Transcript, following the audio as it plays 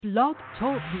Blog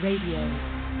Talk Radio.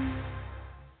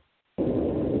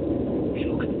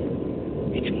 Look,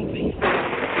 it's moving.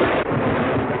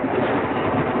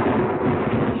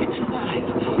 It's alive.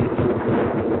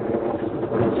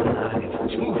 It's alive.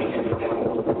 It's moving.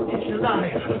 It's alive.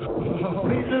 Oh,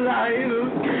 it's alive.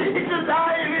 It's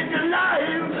alive. It's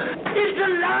alive. It's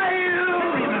alive.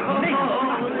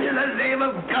 Oh, in the name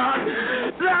of God.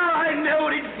 Now I know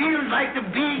what it feels like to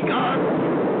be God.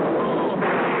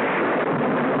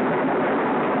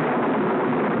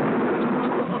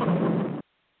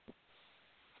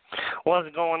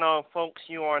 What's going on, folks?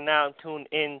 You are now tuned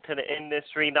in to the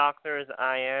Industry Doctors.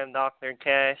 I am Dr.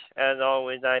 Cash. As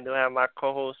always, I do have my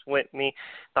co-host with me,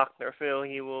 Dr. Phil.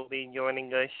 He will be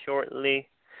joining us shortly.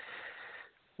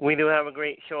 We do have a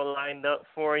great show lined up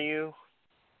for you.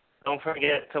 Don't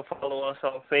forget to follow us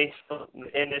on Facebook,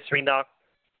 Industry Doctors,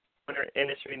 Twitter,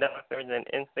 Industry Doctors, and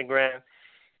Instagram,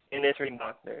 Industry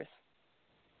Doctors.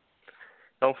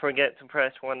 Don't forget to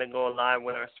press 1 to go live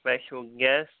with our special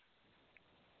guest.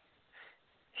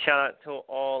 Shout out to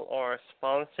all our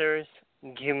sponsors,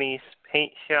 Jimmy's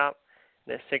Paint Shop,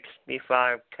 The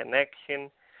 65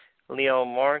 Connection, Leo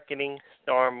Marketing,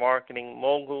 Star Marketing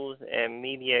Moguls, and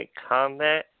Media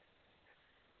Combat.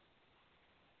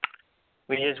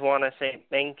 We just want to say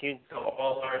thank you to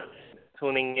all our listeners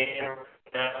tuning in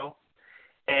right now,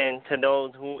 and to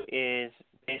those who is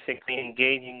basically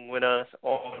engaging with us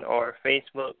on our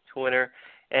Facebook, Twitter,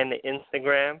 and the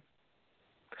Instagram.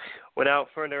 Without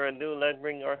further ado, let's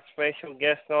bring our special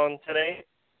guest on today.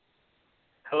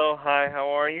 Hello, hi, how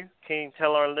are you? Can you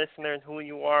tell our listeners who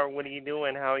you are, what do you do,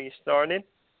 and how you started?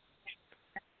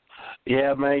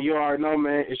 Yeah, man, you already know,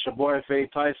 man. It's your boy,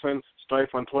 Tyson,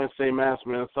 straight from Twin City, Mass,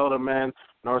 Minnesota, man.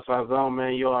 Northside Zone,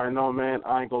 man. You already know, man.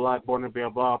 I ain't gonna lie, born to be a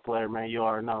ball player, man. You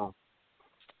already know.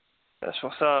 That's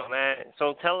what's up, man.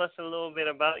 So tell us a little bit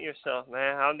about yourself,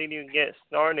 man. How did you get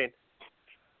started?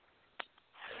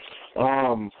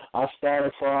 I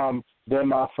started from doing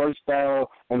my freestyle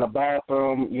in the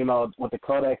bathroom, you know, with the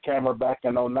Kodak camera back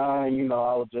in '09. You know,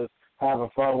 I was just having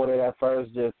fun with it at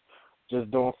first, just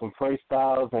doing some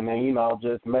freestyles, and then, you know,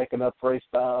 just making up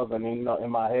freestyles, and then, you know, in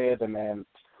my head, and then,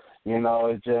 you know,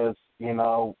 it just, you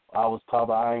know, I was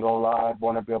told, I ain't gonna lie,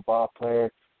 born to be a ball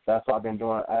player. That's why I've been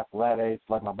doing athletics,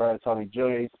 like my brother Tony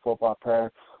Jr., he's a football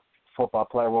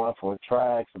player running for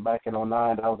tracks back in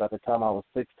 '09. That was at the time I was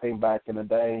 16 back in the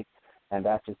day. And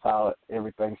that's just how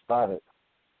everything started.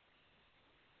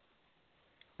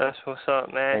 That's what's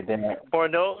up, man. Then, for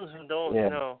those who don't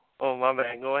know, oh, my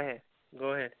bad, go ahead.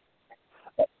 Oh, yeah,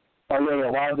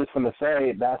 well, I was just going to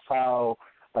say, that's how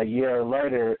a year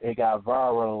later it got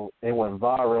viral. It went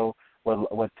viral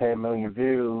with 10 million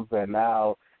views, and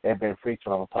now it's been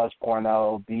featured on Touch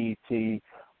Porno, BET,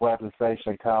 Weapon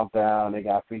Station Countdown. It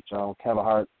got featured on Kevin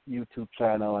Hart's YouTube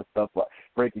channel and stuff like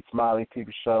Ricky Smiley TV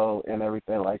show and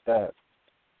everything like that.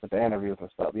 With the interviews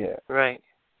and stuff, yeah. Right.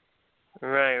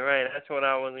 That's what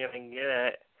I was going to get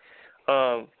at.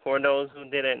 For those who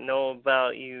didn't know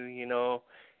about you, you know,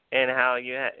 and how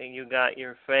you got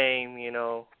your fame, you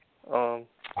know. So,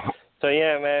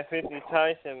 yeah, man, 50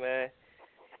 Tyson, man.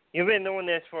 You've been doing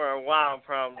this for a while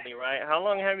probably, right? How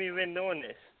long have you been doing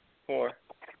this for?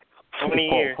 How many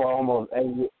years? For almost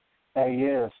 8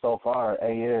 years so far,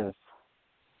 8 years.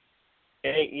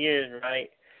 8 years, right?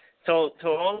 So to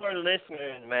all our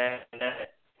listeners, man,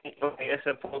 that it's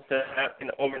supposed to happen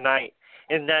overnight.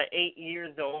 Is that 8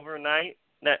 years the overnight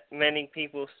that many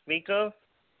people speak of?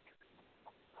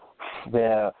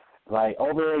 Yeah, like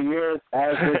over the years,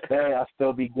 as this day, I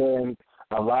still be getting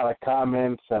a lot of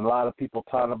comments and a lot of people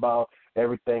talking about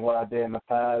everything what I did in the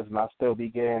past, and I still be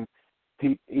getting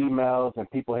emails and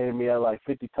people hitting me up like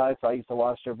 50 Tyson, I used to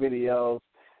watch your videos.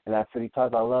 And that 50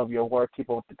 Tyson, I love your work. Keep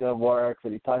up with the good work.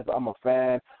 50 Tyson, I'm a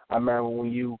fan. I remember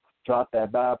when you dropped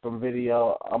that bathroom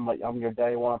video. I'm your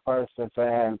day one person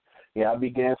fan. Yeah, I be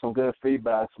getting some good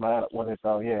feedbacks, man, with it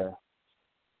though, yeah.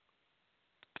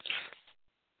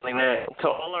 Man, to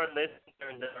all our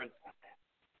listeners that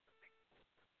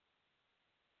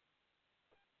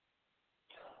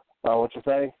are what you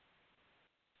say?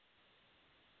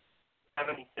 Have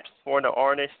any tips for the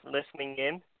artists listening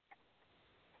in?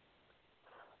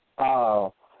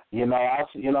 For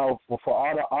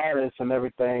all the artists and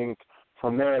everything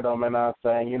from there, though, man, I'm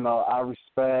saying, you know, I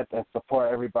respect and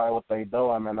support everybody what they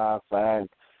doing, man, I'm saying,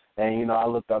 and, you know, I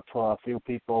looked up to a few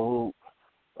people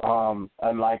who,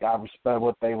 and like, I respect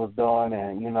what they was doing,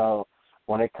 and, you know,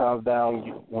 when it comes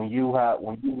down, when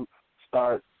you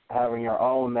start having your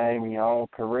own name and your own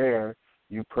career,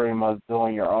 you pretty much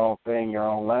doing your own thing, your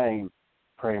own lane,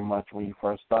 pretty much when you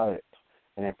first started,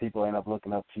 and then people end up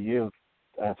looking up to you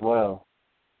as well.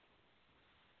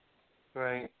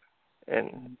 Right.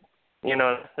 And, you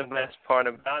know, that's the best part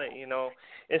about it, you know.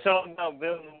 It's all about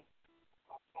building,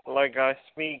 like I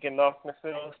speak and Dr.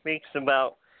 Phil speaks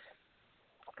about.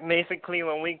 Basically,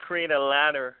 when we create a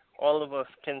ladder, all of us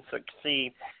can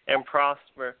succeed and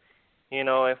prosper. You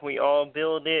know, if we all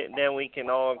build it, then we can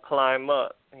all climb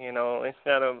up, you know,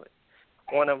 instead of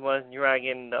one of us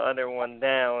dragging the other one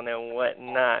down and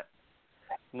whatnot.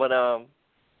 But I'm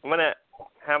going to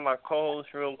have my co-host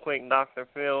real quick, Dr.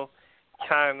 Phil,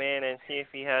 chime in and see if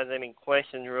he has any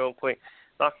questions real quick.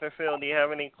 Dr. Phil, do you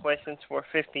have any questions for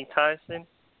 50 Tyson?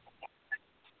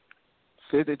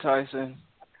 50 Tyson,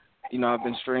 you know, I've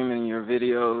been streaming your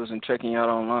videos and checking you out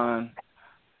online.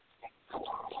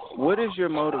 What is your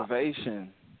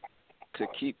motivation to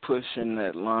keep pushing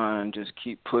that line, just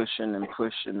keep pushing and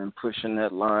pushing and pushing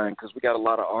that line? Because we got a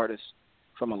lot of artists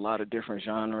from a lot of different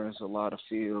genres, a lot of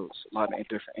fields, a lot of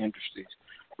different industries.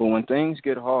 But when things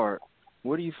get hard,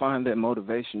 where do you find that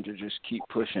motivation to just keep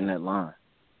pushing that line?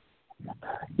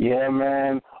 Yeah,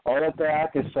 man. All that I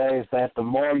can say is that the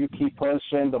more you keep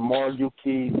pushing, the more you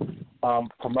keep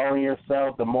promoting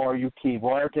yourself, the more you keep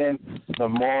working, the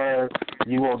more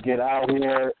you will get out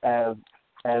here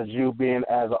as you being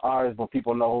as an artist when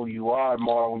people know who you are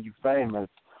more when you're famous.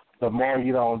 The more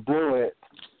you don't do it,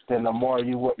 then the more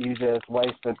you just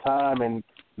wasting time and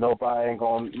nobody ain't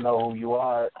gonna know who you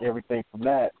are. Everything from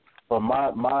that. But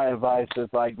my advice is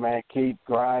like, man, keep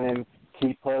grinding,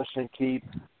 keep pushing, keep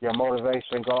your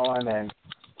motivation going, and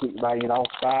keep like you don't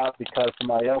stop because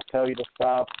somebody else tell you to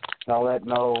stop. Don't let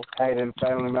no hating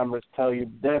family members tell you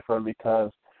different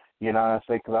because you know what I'm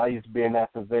saying. Because I used to be in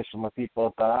that position where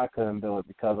people thought I couldn't do it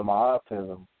because of my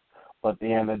autism. But at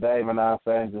the end of the day, man, I'm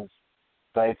saying just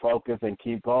stay focused and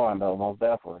keep going, though, most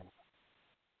definitely.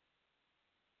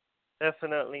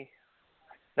 Definitely.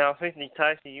 Now, 50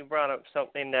 Tyson, you brought up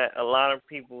something that a lot of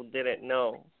people didn't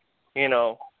know, you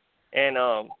know, and,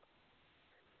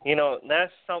 you know,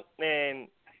 that's something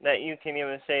that you can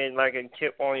even say is like a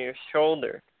chip on your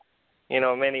shoulder. You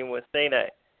know, many would say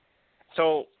that.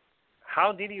 So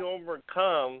how did you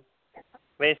overcome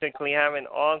basically having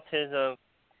autism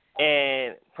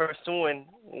and pursuing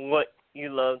what you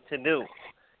love to do?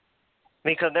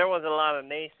 Because there was a lot of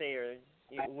naysayers.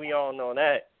 We all know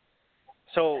that.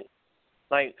 So,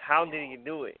 like, how did you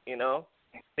do it, you know?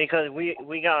 Because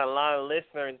we got a lot of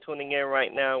listeners tuning in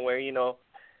right now where, you know,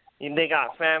 they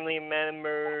got family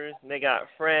members, they got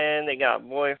friends, they got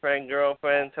boyfriend,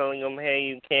 girlfriend telling them, hey,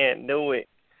 you can't do it.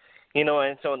 You know,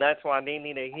 and so that's why they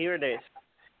need to hear this.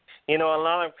 You know, a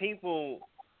lot of people,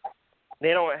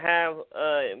 they don't have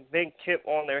a big chip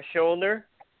on their shoulder,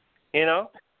 you know?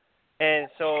 And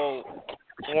so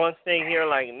once they hear,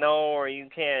 like, no, or you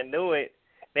can't do it,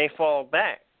 they fall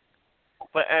back.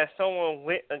 But as someone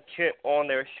with a chip on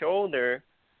their shoulder,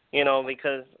 you know,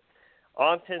 because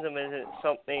autism isn't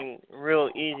something real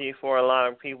easy for a lot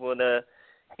of people to,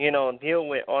 you know, deal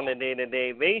with on a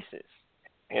day-to-day basis,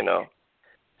 you know.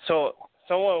 So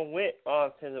someone with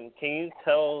autism, can you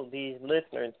tell these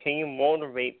listeners, can you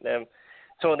motivate them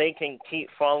so they can keep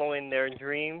following their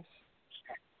dreams?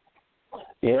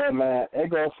 Yeah, man, it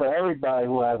goes for everybody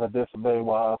who has a disability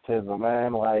with autism,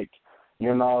 man. Like,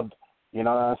 you know what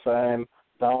I'm saying?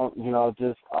 Don't, you know,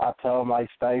 just I tell them, like,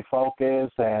 stay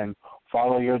focused and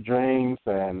follow your dreams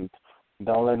and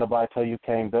don't let nobody tell you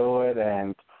can't do it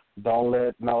and don't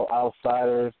let no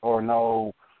outsiders or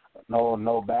no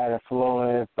bad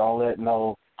influence, don't let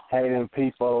no hating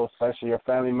people, especially your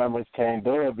family members, can't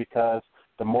do it because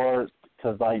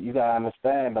like, you got to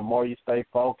understand, the more you stay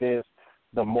focused,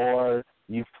 the more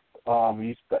you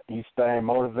stay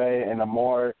motivated and the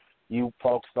more you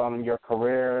focus on your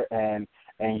career and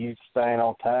you staying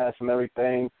on task and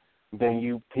everything,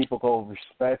 then people go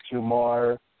respect you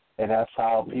more, and that's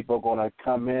how people are going to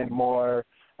come in more,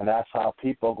 and that's how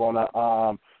people are going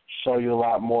to show you a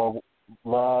lot more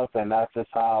love, and that's just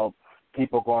how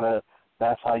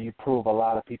that's how you prove a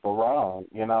lot of people wrong,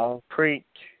 you know? Preach.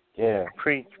 Yeah.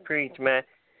 Preach, man.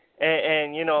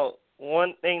 And you know,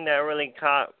 one thing that really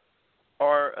caught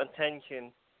our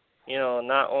attention, you know,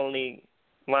 not only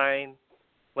mine,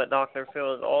 but Dr.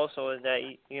 Phil's also, is that,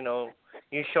 you know,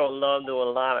 you show love to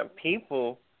a lot of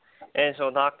people. And so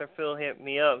Dr. Phil hit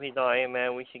me up. He's like, hey,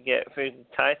 man, we should get 50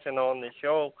 Tyson on the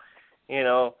show, you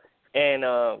know, and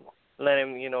let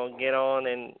him, you know, get on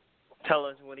and tell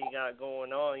us what he got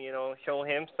going on, you know, show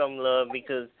him some love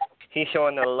because he's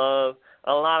showing a lot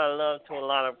of love to a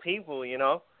lot of people, you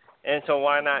know. And so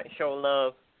why not show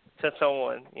love to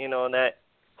someone, you know, that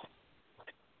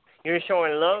you're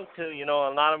showing love to, you know,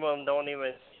 a lot of them don't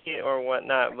even see it or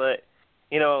whatnot, but,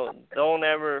 you know, don't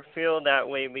ever feel that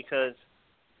way because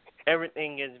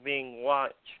everything is being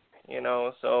watched, you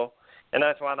know. So, and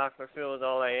that's why Dr. Phil is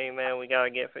all like, hey man, we gotta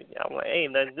get fit. I'm like, hey,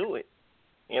 let's do it,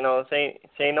 you know. Say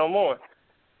no more,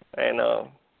 and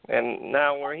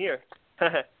now we're here.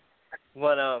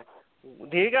 But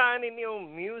do you got any new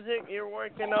music you're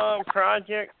working on,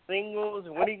 projects, singles?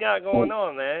 What do you got going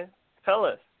on, man? Tell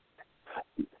us.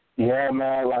 Yeah,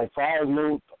 man, like far as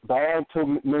the only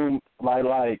two new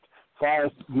far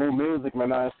as new music,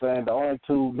 man, I understand the only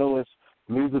two newest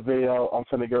music video I'm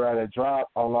finna get ready to drop,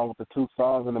 along with the two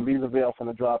songs in the music video I'm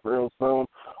finna drop real soon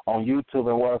on YouTube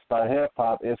and Worldstar Hip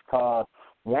Hop. It's called,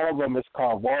 one of them is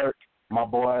called Work, my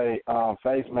boy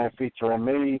Face Man featuring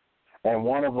me, and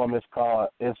one of them is called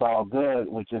It's All Good,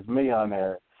 which is me on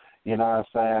there. You know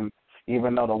what I'm saying?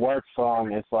 Even though the Work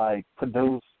song is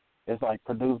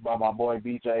produced by my boy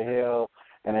BJ Hill,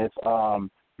 and it's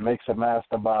mixed and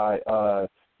mastered by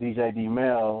DJ D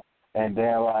Mill, and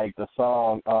then like the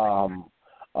song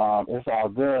It's All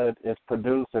Good is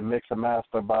produced and mixed and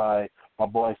mastered by my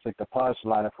boy Sick the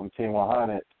Punchliner from Team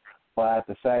 100. But at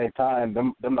the same time,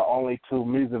 them the only two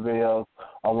music videos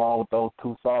along with those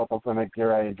two songs I'm gonna get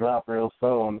ready to drop real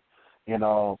soon, you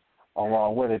know,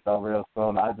 along with it though real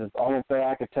soon. Only thing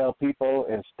I can tell people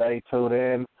is stay tuned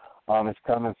in. It's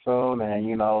coming soon, and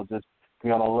you know, just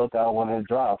be on the lookout when it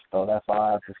drops. So that's all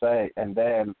I have to say. And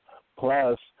then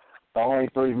plus the only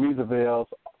three music videos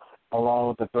along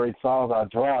with the three songs I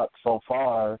dropped so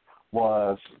far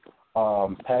was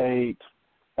Paid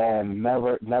and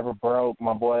Never Broke,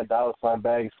 my boy Dollar Sign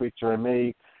Bags featuring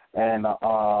me, and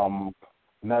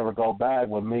Never Go Back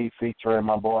with me featuring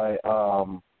my boy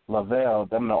Lavelle.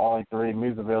 Them the only three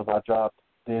music videos I dropped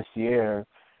this year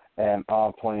and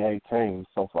 2018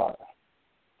 so far.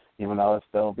 Even though it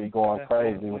still be going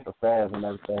crazy with the fans and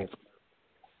everything.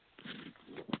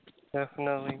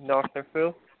 Definitely. Dr.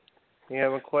 Phil, you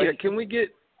have a question? Yeah, can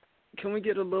we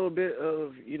get a little bit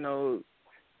of, you know,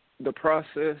 the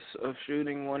process of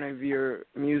shooting one of your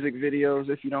music videos,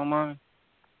 if you don't mind?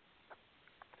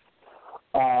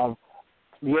 Yeah,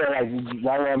 like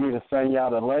y'all want me to send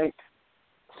y'all the link?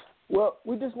 Well,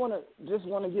 we just want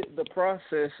to get the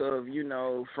process of, you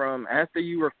know, from after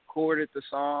you recorded the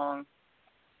song,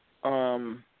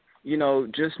 you know,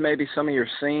 just maybe some of your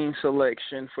scene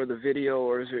selection for the video,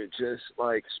 or is it just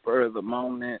like spur of the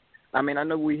moment? I mean, I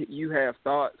know you have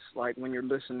thoughts like when you're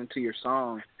listening to your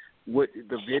song, what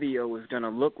the video is going to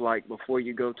look like before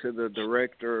you go to the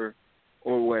director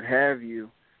or what have you.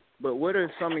 But what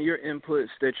are some of your inputs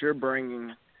that you're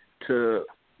bringing to,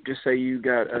 just say you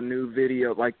got a new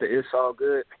video like the It's All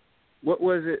Good? What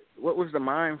was the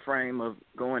mind frame of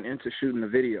going into shooting the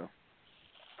video?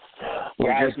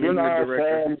 Yeah, you know what I'm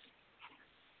saying?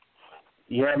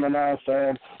 Yeah, man, I'm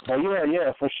saying. But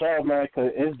yeah, for sure, man,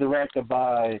 because it's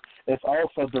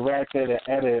also directed and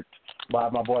edited by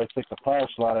my boy Sick the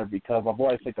Punchliner, because my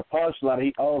boy Sick the Punchliner,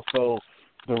 he also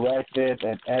directed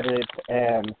and edited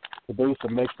and produced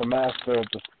and mixed and mastered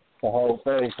the whole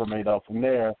thing for me, though, from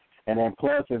there. And then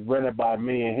plus it's written by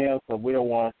me and him, so we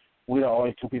the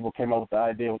only two people came up with the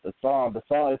idea with the song. The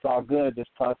song It's All Good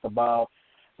just talks about,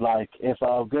 like, it's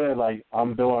all good, like,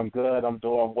 I'm doing good, I'm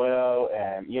doing well,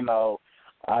 and, you know,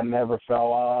 I never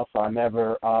fell off, I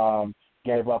never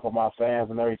gave up on my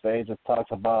fans and everything. It just talks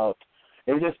about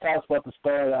the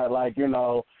story that, like, you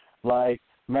know, like,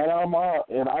 man, I'm all,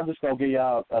 and I'm just going to give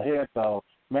y'all a hint, though.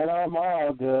 Man, I'm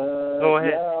all good. Go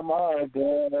ahead. Yeah, I'm all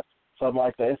good. Something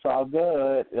like that. It's all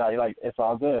good. Like, it's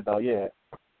all good, though, yeah.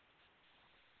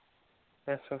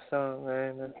 That's what's up,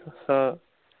 man. That's what's up.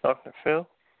 Dr. Phil?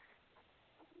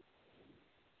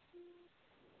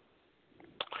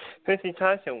 50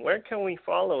 Tyson, where can we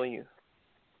follow you?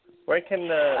 Where can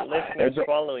the listeners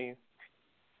follow you?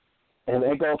 And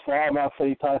it goes for all my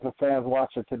 50 Tyson fans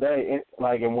watching today.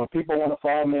 And when people want to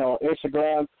follow me on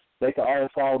Instagram, they can always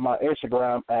follow my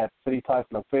Instagram at 50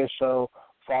 Tyson Official.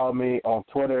 Follow me on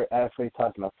Twitter at 50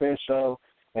 Tyson Official.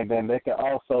 And then they can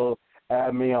also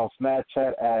add me on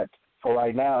Snapchat at, for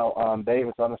right now,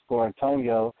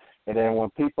 Davis_Antonio. And then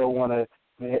when people want to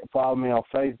follow me on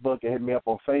Facebook and hit me up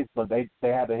on Facebook, they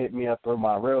have to hit me up through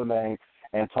my real name,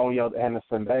 Antonio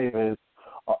Anderson Davis,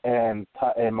 and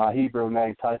my Hebrew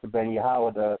name, Tyson Ben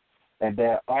Yehawada. And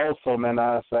then also, man,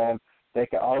 I'm saying they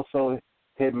can also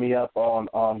hit me up on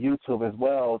YouTube as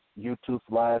well,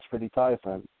 YouTube/50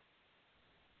 Tyson.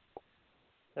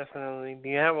 Definitely. Do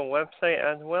you have a website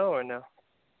as well or no?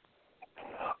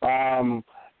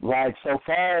 Like, so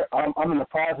far, I'm in the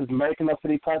process of making a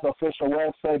 50 Tyson official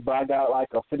website, but I got,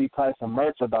 like, a 50 Tyson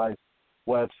merchandise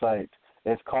website.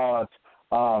 It's called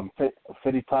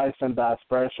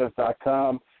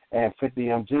 50tyson.spreadshirt.com and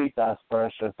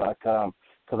 50mg.spreadshirt.com,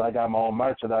 because I got my own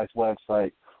merchandise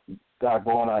website. got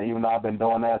going on, even though I've been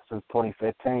doing that since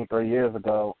 2015, 3 years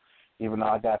ago, even though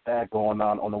I got that going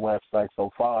on the website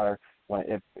so far,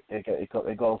 when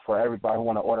it goes for everybody who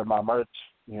want to order my merch,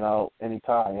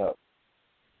 anytime. Yep.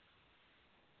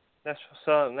 That's what's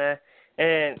up, man.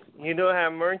 And you don't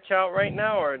have merch out right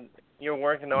now, or you're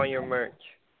working on your merch?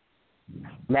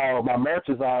 No, my merch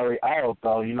is already out,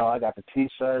 though. I got the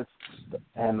T-shirts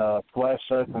and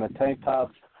sweatshirts and the tank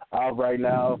tops out right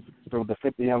now through the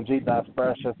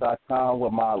 50mg.spreadshirt.com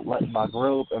with my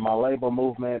group and my label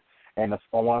movement. And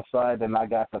on one side, then I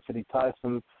got the 50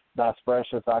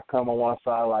 Tyson.spreadshirt.com on one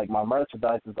side. Like, my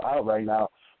merchandise is out right now.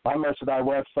 My merchandise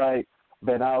website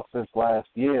been out since last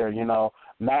year. Not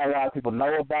a lot of people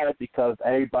know about it because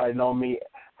everybody know me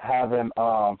having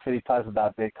 50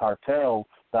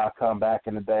 Tyson.bigcartel.com back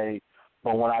in the day.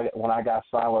 But when I got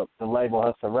signed with the label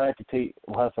Hustle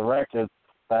Records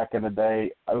back in the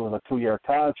day, it was a 2-year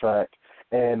contract.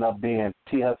 It ended up being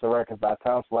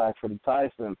thehustlerecords.com/50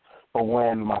 Tyson. But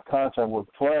when my contract was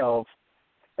 12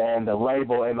 and the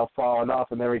label ended up falling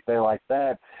off and everything like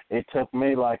that, it took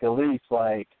me at least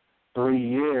 3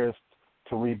 years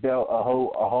to rebuild a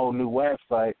whole new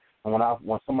website. And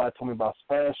when somebody told me about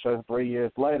Spreadshirts 3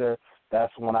 years later,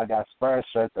 that's when I got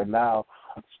Spreadshirts, and now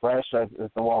Spreadshirts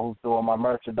is the one who's doing my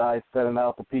merchandise, sending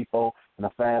out to people and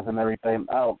the fans and everything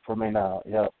out for me now.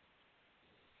 Yep.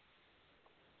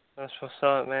 That's what's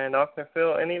up, man. Dr.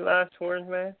 Phil, any last words,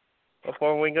 man,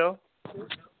 before we go?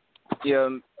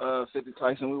 Yeah, 50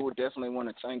 Tyson, we would definitely want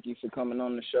to thank you for coming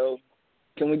on the show.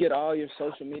 Can we get all your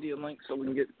social media links so we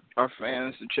can get our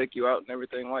fans to check you out and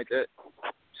everything like that?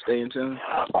 Stay in tune.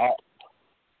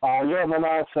 Yeah, man,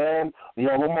 I'm saying.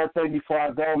 One more thing before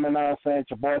I go, man, I'm saying, it's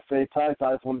your boy, 50 Tyson.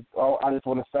 I just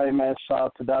want to say, man, shout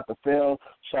out to Dr. Phil.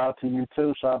 Shout out to you,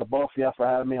 too. Shout out to both of y'all for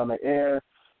having me on the air.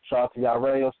 Shout out to y'all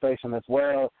radio station as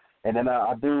well. And then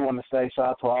I do want to say shout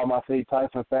out to all my 50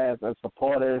 Tyson fans and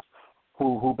supporters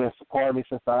who've been supporting me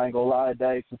since I ain't gonna lie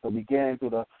day, since the beginning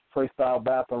through the freestyle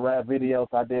battle and rap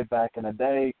videos I did back in the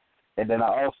day. And then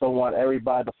I also want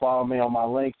everybody to follow me on my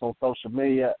links on social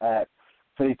media at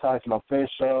 50 Tyson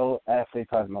Official, at 50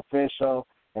 Tyson Official,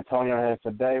 Antonio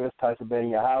Henson Davis, Tyson Ben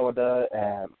Yahawada,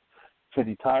 and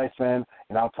 50 Tyson.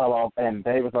 And I'm talking about, and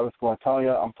Davis _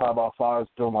 Antonio. I'm talking about followers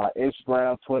through my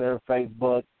Instagram, Twitter,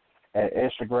 Facebook, and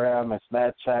Instagram and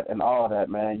Snapchat and all that,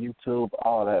 man. YouTube,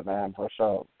 all that, man, for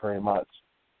sure, pretty much.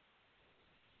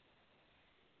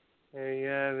 There you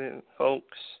have it,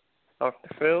 folks. Dr.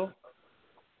 Phil.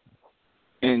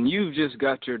 And you've just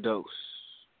got your dose.